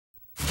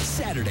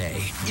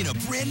Saturday, in a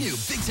brand new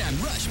Big Time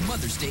Rush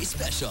Mother's Day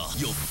special,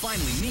 you'll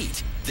finally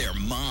meet their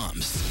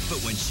moms. But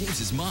when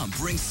James's mom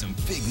brings some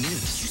big news...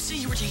 Did you say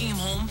you were taking him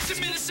home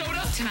to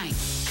Minnesota? Tonight.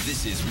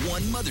 This is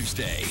one Mother's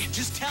Day.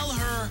 Just tell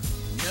her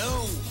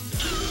no.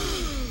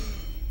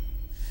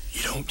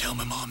 You don't tell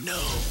my mom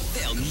no.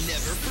 They'll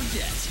never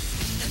forget.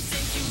 And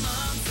thank you,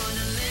 Mom, for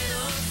the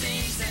little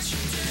things that you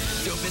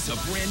do. Don't miss a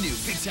brand new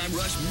Big Time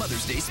Rush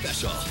Mother's Day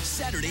special.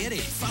 Saturday at 8,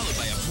 followed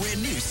by a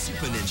brand new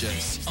Super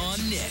Ninjas on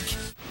Nick.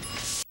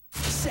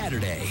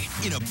 Saturday,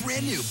 in a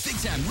brand new Big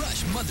Time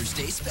Rush Mother's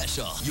Day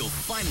special, you'll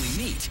finally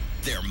meet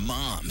their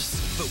moms.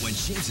 But when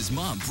James's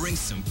mom brings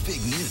some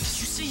big news... Did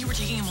you say you were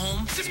taking him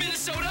home to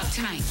Minnesota?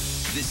 Tonight.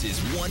 This is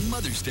one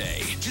Mother's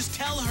Day. Just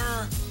tell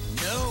her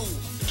no.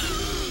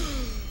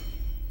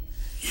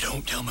 You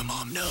don't tell my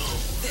mom no.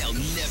 They'll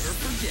never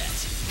forget.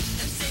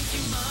 And thank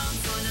you, Mom,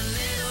 for the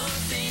little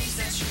things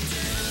that you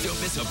do.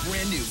 Don't miss a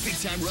brand new Big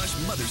Time Rush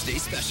Mother's Day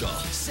special.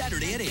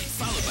 Saturday at 8,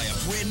 followed by a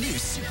brand new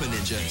Super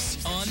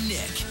Ninjas on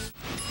Nick.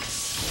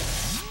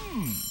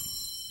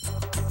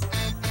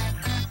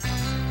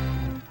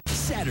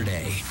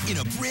 Saturday, in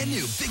a brand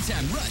new Big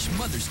Time Rush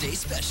Mother's Day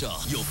special,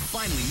 you'll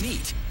finally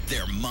meet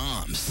their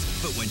moms.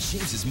 But when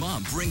James's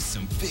mom brings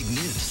some big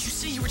news... Did you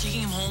say you were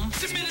taking him home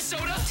to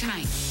Minnesota?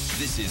 Tonight.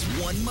 This is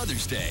one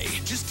Mother's Day.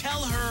 Just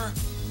tell her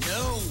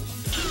no.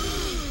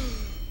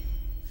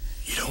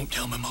 You don't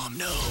tell my mom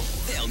no.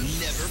 They'll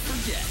never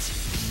forget.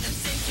 And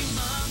thank you,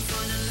 Mom,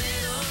 for the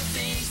little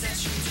things that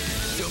you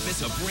do. Don't miss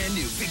a brand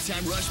new Big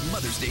Time Rush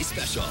Mother's Day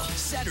special.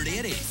 Saturday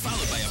at 8,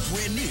 followed by a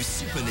brand new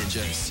Super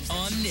Ninjas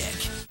on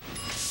Nick.